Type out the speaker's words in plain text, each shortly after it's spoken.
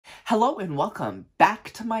Hello and welcome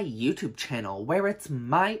back to my YouTube channel where it's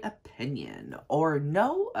my opinion or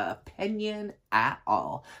no opinion at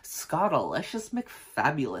all. Scottilicious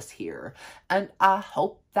Mcfabulous here, and I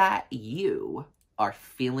hope that you are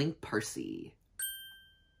feeling Percy.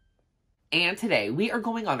 And today we are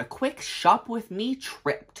going on a quick shop with me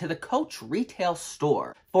trip to the Coach retail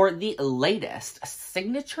store for the latest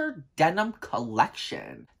Signature Denim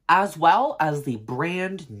Collection, as well as the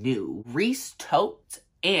brand new Reese totes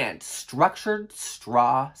and structured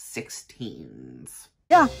straw 16s.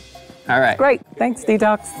 Yeah. All right. Great. Thanks,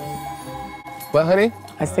 Detox. What, honey?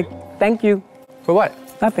 I said thank you. For what?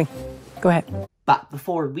 Nothing. Go ahead. But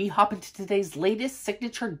before we hop into today's latest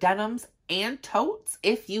signature denims and totes,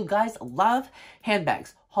 if you guys love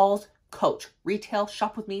handbags, hauls, Coach, retail,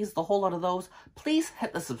 shop with me's, the whole lot of those, please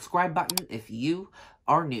hit the subscribe button if you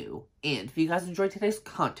are new. And if you guys enjoyed today's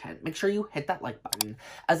content, make sure you hit that like button,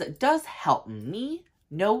 as it does help me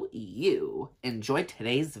know you enjoyed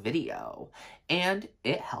today's video, and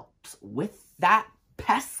it helps with that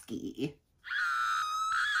pesky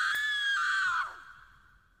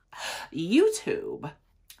YouTube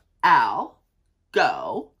algorithm.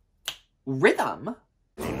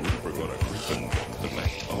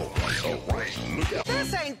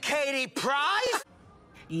 This ain't Katie Price!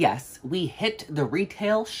 Yes, we hit the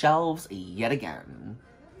retail shelves yet again.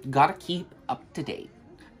 Gotta keep up to date.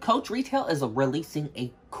 Coach Retail is releasing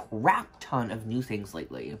a crap ton of new things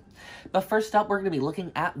lately. But first up, we're going to be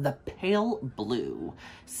looking at the Pale Blue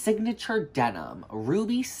Signature Denim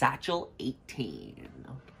Ruby Satchel 18.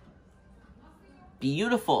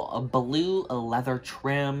 Beautiful blue leather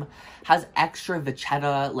trim. Has extra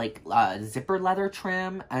vachetta, like zipper leather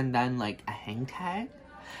trim, and then like a hang tag.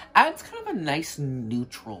 Adds kind of a nice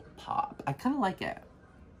neutral pop. I kind of like it.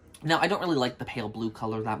 Now, I don't really like the pale blue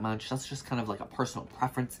color that much. That's just kind of like a personal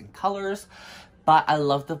preference in colors. But I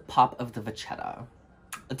love the pop of the vachetta.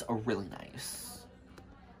 It's really nice.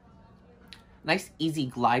 Nice easy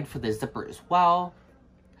glide for the zipper as well.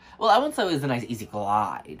 Well, I wouldn't say it was a nice easy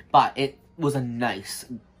glide, but it was a nice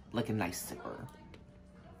zipper.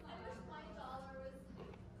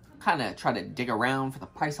 Kind of try to dig around for the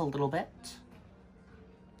price a little bit.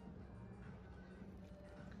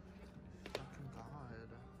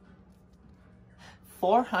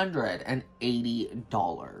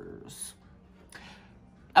 $480.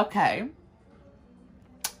 Okay.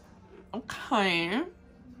 I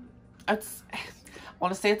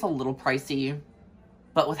want to say it's a little pricey,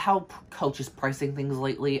 but with how Coach is pricing things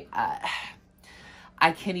lately, I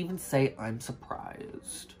can't even say I'm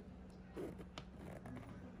surprised.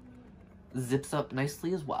 Zips up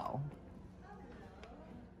nicely as well.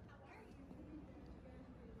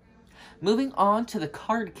 Moving on to the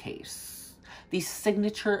card case. The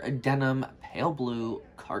Signature Denim Pale Blue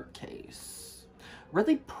card case.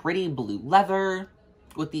 Really pretty blue leather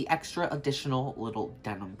with the extra additional little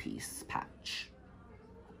denim piece patch.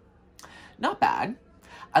 Not bad.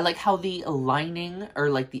 I like how the lining, or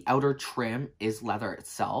like the outer trim, is leather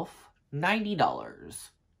itself. $90.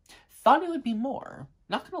 Thought it would be more.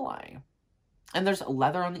 Not gonna lie. And there's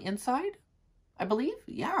leather on the inside, I believe.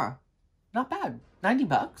 Yeah. Not bad. 90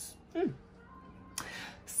 bucks.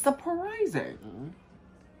 Surprising.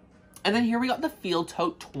 And then here we got the Field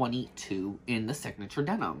Tote 22 in the Signature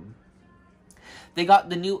Denim. They got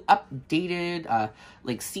the new updated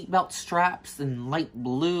like seatbelt straps in light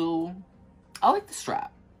blue. I like the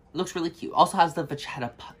strap. It looks really cute. Also has the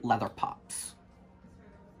vachetta leather pops.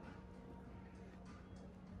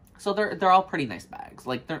 So they're all pretty nice bags.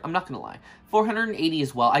 Like, I'm not gonna lie. $480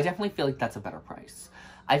 as well. I definitely feel like that's a better price.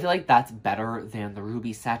 I feel like that's better than the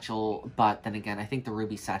Ruby Satchel, but then again, I think the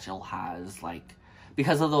Ruby Satchel has, like,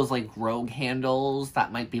 because of those, like, rogue handles,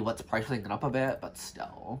 that might be what's pricing it up a bit, but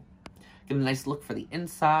still. Give it a nice look for the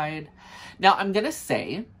inside. Now, I'm gonna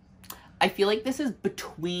say, I feel like this is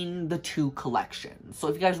between the two collections. So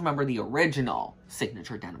if you guys remember the original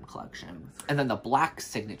Signature Denim Collection, and then the black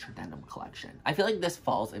Signature Denim Collection, I feel like this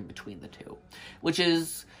falls in between the two, which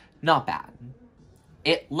is not bad.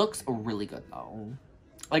 It looks really good, though.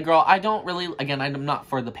 Like, girl, I don't really, again, I'm not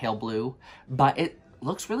for the pale blue, but it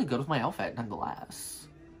looks really good with my outfit, nonetheless.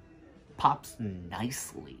 Pops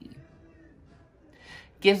nicely.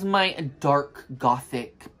 Gives my dark,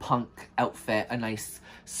 gothic, punk outfit a nice,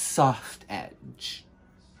 soft edge.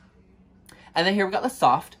 And then here we got the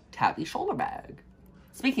soft, tabby shoulder bag.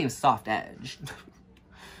 Speaking of soft edge,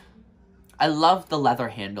 I love the leather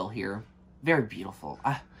handle here. Very beautiful.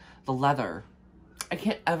 The leather. I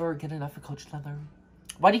can't ever get enough of Coach leather.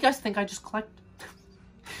 Why do you guys think I just collect?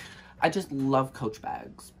 I just love Coach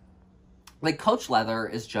bags. Like, Coach leather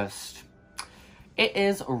is just, It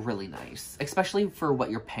is really nice, especially for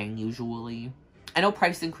what you're paying usually. I know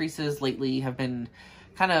price increases lately have been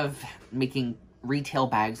kind of making retail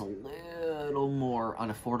bags a little more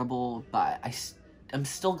unaffordable, but I'm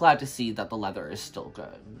still glad to see that the leather is still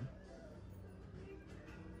good.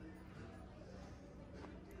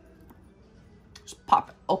 Just pop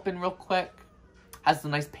it open real quick. Has the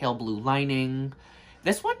nice pale blue lining.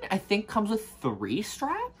 This one, I think, comes with 3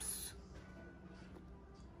 straps.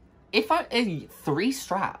 3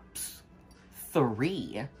 straps.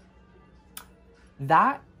 3.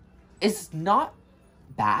 That is not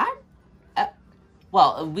bad.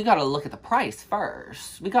 Well, we gotta look at the price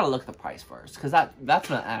first. Because that's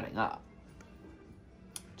not adding up.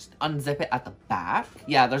 Just unzip it at the back.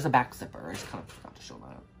 Yeah, there's a back zipper. I just kind of forgot to show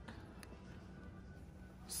that.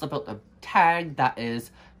 Slip out the tag. That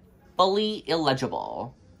is fully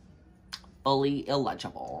illegible. Fully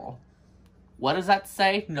illegible. What does that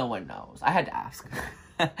say? No one knows. I had to ask.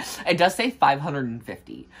 It does say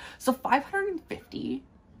 550. So 550?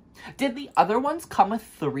 Did the other ones come with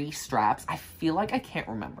 3 straps? I feel like I can't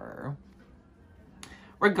remember.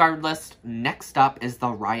 Regardless, next up is the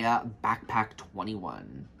Raya Backpack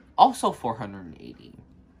 21. Also 480.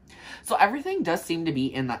 So everything does seem to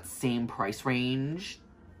be in that same price range.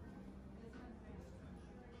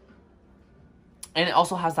 And it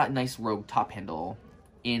also has that nice rogue top handle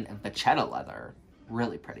in vachetta leather.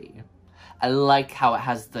 Really pretty. I like how it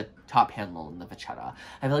has the top handle in the vachetta.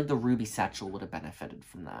 I feel like the ruby satchel would have benefited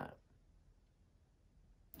from that.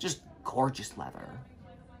 Just gorgeous leather.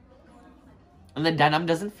 And the denim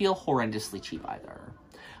doesn't feel horrendously cheap either.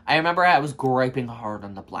 I remember I was griping hard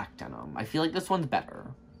on the black denim. I feel like this one's better.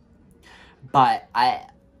 But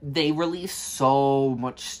they release so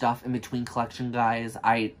much stuff in between collection, guys.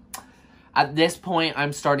 At this point,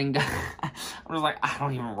 I'm starting to... I was like, I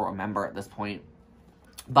don't even remember at this point.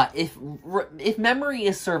 But if memory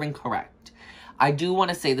is serving correct, I do want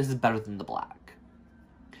to say this is better than the black.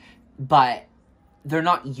 But they're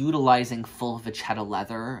not utilizing full vachetta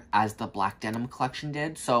leather as the black denim collection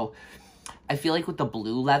did. So I feel like with the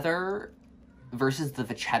blue leather versus the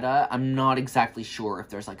vachetta, I'm not exactly sure if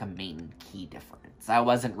there's like a main key difference. I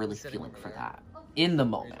wasn't really feeling for that in the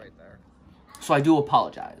moment. So I do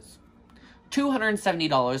apologize.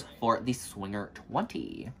 $270 for the Swinger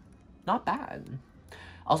 20. Not bad.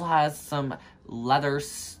 Also has some leather,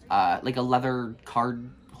 like a leather card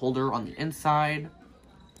holder on the inside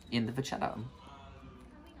in the vachetta.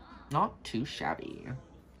 Not too shabby.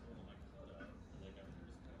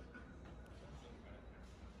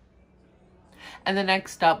 And then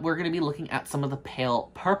next up, we're going to be looking at some of the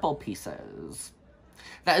pale purple pieces.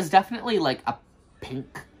 That is definitely like a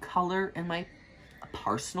pink color in my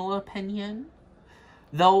personal opinion.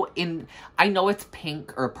 Though I know it's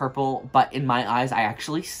pink or purple, but in my eyes, I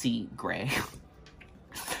actually see gray.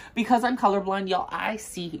 Because I'm colorblind, y'all, I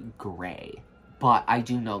see gray. But I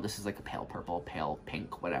do know this is like a pale purple, pale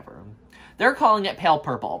pink, whatever. They're calling it pale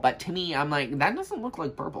purple, but to me, I'm like, that doesn't look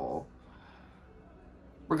like purple.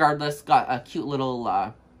 Regardless, got a cute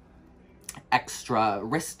little extra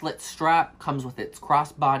wristlet strap. Comes with its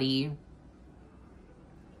crossbody.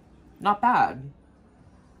 Not bad.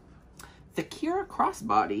 The Kira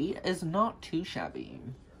crossbody is not too shabby.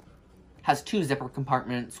 Has 2 zipper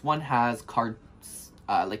compartments. One has card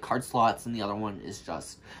slots, and the other one is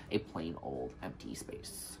just a plain old empty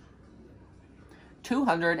space.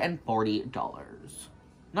 $240.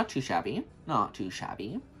 Not too shabby. Not too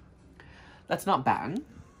shabby. That's not bad.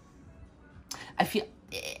 I feel...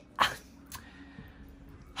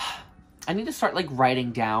 I need to start, like,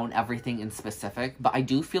 writing down everything in specific, but I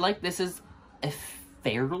do feel like this is a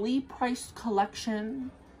fairly priced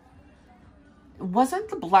collection. Wasn't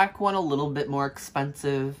the black one a little bit more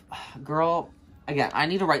expensive? Girl, again, I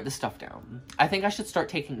need to write this stuff down. I think I should start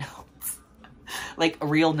taking notes. Like,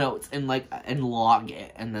 real notes and log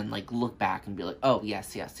it and then, like, look back and be like, oh,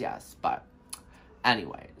 yes, yes, yes. But,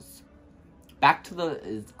 anyways. Back to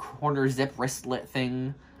the corner zip wristlet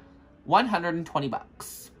thing.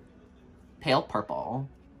 $120. Pale purple.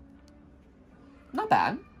 Not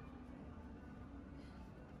bad.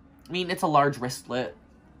 I mean, it's a large wristlet.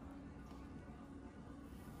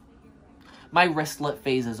 My wristlet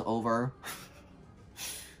phase is over.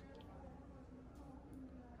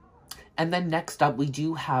 And then next up, we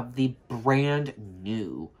do have the brand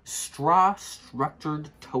new Straw Structured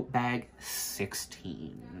Tote Bag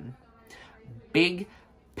 16. Big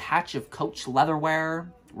patch of Coach leatherware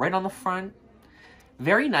right on the front.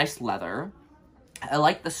 Very nice leather. I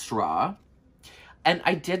like the straw. And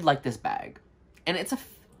I did like this bag. And it's a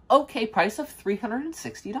okay price of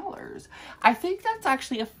 $360. I think that's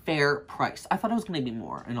actually a fair price. I thought it was going to be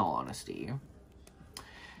more, in all honesty.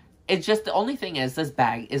 It's just, the only thing is, this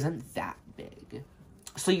bag isn't that big.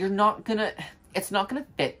 So you're not gonna, it's not gonna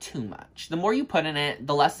fit too much. The more you put in it,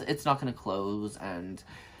 the less it's not gonna close. And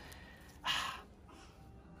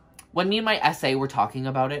when me and my SA were talking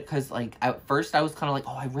about it, because, like, at first I was kind of like,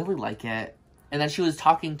 oh, I really like it. And then she was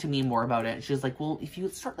talking to me more about it, and she was like, well, if you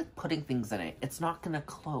start, like, putting things in it, it's not gonna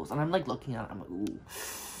close. And I'm, like, looking at it, I'm like, ooh.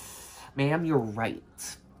 Ma'am, you're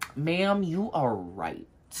right. Ma'am, you are right.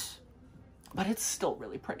 But it's still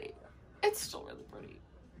really pretty. It's still really pretty.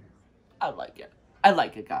 I like it. I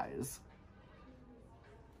like it, guys.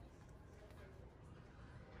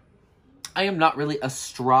 I am not really a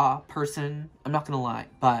straw person. I'm not gonna lie.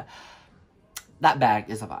 But that bag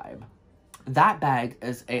is a vibe. That bag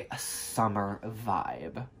is a summer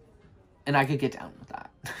vibe. And I could get down with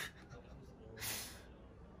that.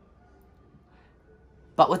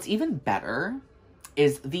 But what's even better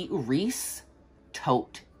is the Reese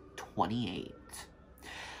Tote 28.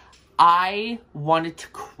 I wanted to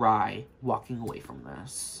cry walking away from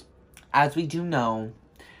this. As we do know,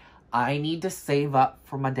 I need to save up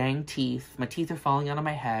for my dang teeth. My teeth are falling out of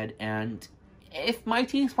my head, and if my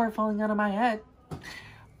teeth weren't falling out of my head,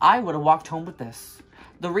 I would have walked home with this.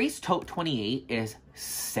 The Reese Tote 28 is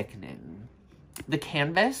sickening. The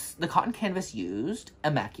canvas, the cotton canvas used,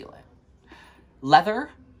 immaculate. Leather,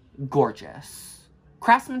 gorgeous.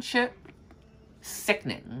 Craftsmanship,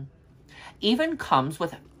 sickening. Even comes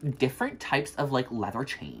with different types of, like, leather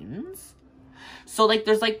chains. So, like,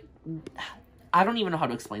 there's, like, I don't even know how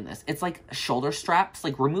to explain this. It's, like, shoulder straps,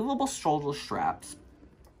 like, removable shoulder straps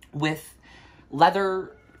with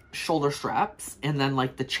leather shoulder straps and then,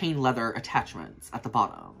 like, the chain leather attachments at the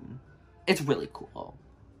bottom. It's really cool.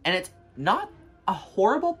 And it's not a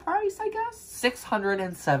horrible price, I guess.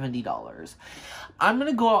 $670. I'm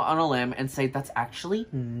gonna go out on a limb and say that's actually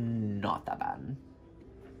not that bad.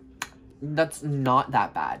 That's not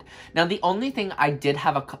that bad. Now, the only thing I did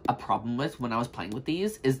have a problem with when I was playing with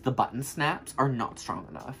these is the button snaps are not strong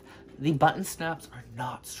enough. The button snaps are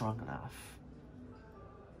not strong enough.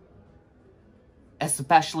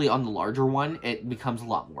 Especially on the larger one, it becomes a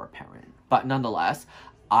lot more apparent. But nonetheless,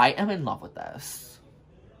 I am in love with this.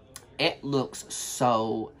 It looks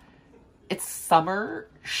so... It's summer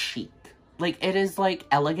chic. Like, it is, like,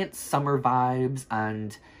 elegant summer vibes,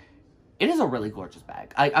 and it is a really gorgeous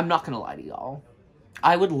bag. I'm not gonna lie to y'all.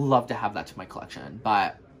 I would love to have that to my collection,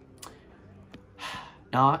 but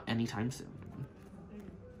not anytime soon.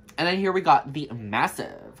 And then here we got the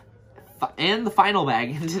massive, and the final bag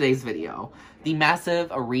in today's video, the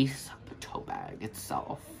massive Reese tote bag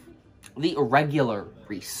itself. The regular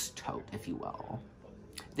Reese tote, if you will.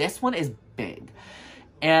 This one is big,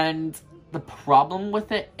 and the problem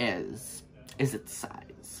with it is its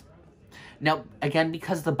size. Now, again,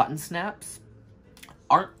 because the button snaps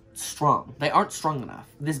aren't strong. They aren't strong enough.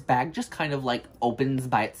 This bag just kind of, like, opens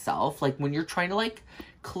by itself. Like, when you're trying to, like,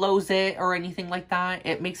 close it or anything like that,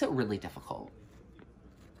 it makes it really difficult.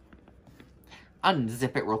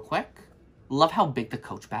 Unzip it real quick. Love how big the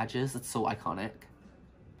Coach badge is. It's so iconic.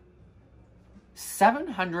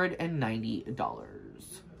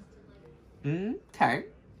 $790. Okay.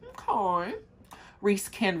 Okay. Reese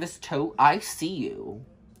Canvas Tote. I see you.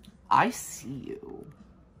 I see you.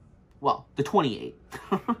 Well, the 28.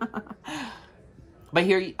 But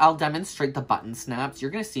here, I'll demonstrate the button snaps.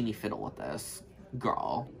 You're going to see me fiddle with this.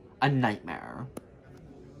 Girl. A nightmare.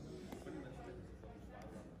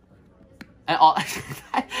 And all,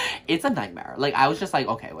 it's a nightmare. Like, I was just like,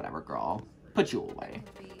 okay, whatever, girl. Put you away.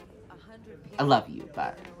 I love you,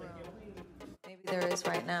 but... Maybe there is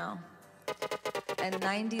right now. And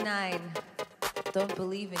 99 don't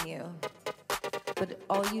believe in you. But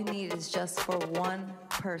all you need is just for one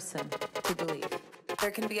person to believe.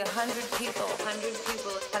 There can be 100 people, 100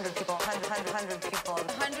 people, 100 people, 100 people,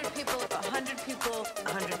 100 people, 100 people,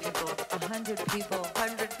 100 people, 100 people,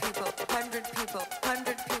 100 people, 100 people,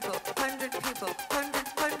 100 people, 100 people, 100,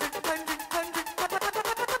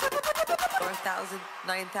 or 1,000,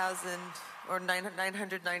 9,000, or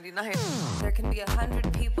 999. There can be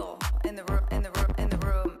 100 people in the room, and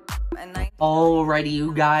Alrighty,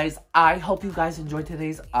 you guys. I hope you guys enjoyed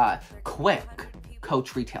today's quick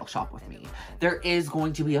Coach retail shop with me. There is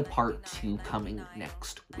going to be a part 2 coming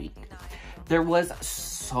next week. There was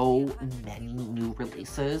so many new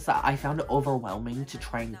releases that I found it overwhelming to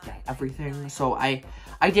try and get everything. So I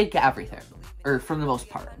did get everything, or for the most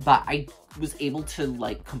part, but I was able to,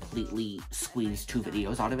 like, completely squeeze 2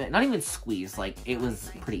 videos out of it. Not even squeeze, like, it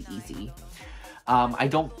was pretty easy.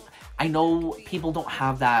 I know people don't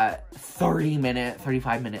have that 30-minute,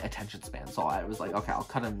 35-minute attention span, so I was like, okay, I'll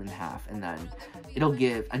cut them in half, and then it'll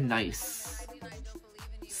give a nice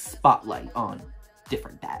spotlight on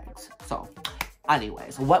different bags. So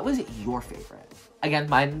anyways, what was your favorite? Again,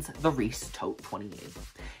 mine's the Reese Tote 28.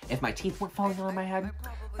 If my teeth weren't falling out of my head,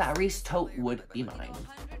 that Reese Tote would be mine.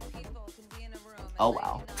 Oh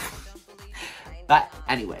well. But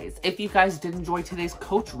anyways, if you guys did enjoy today's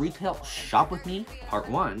Coach Retail Shop With Me Part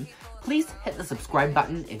 1, please hit the subscribe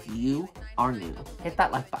button if you are new. Hit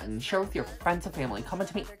that like button, share with your friends and family, comment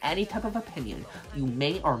to me any type of opinion you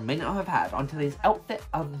may or may not have had on today's outfit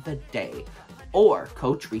of the day, or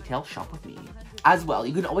Coach Retail Shop With Me. As well,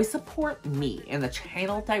 you can always support me and the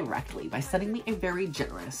channel directly by sending me a very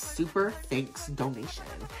generous super thanks donation.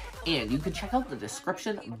 And you can check out the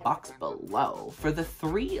description box below for the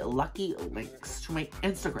 3 lucky links to my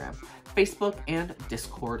Instagram, Facebook, and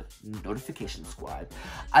Discord notification squad.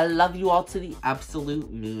 I love you all to the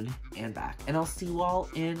absolute moon and back, and I'll see you all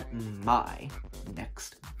in my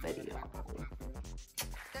next video.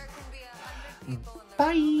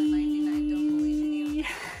 Bye!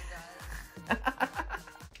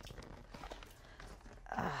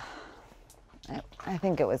 I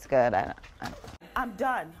think it was good. I'm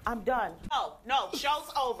done. I'm done. No,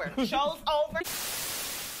 show's over. Show's over.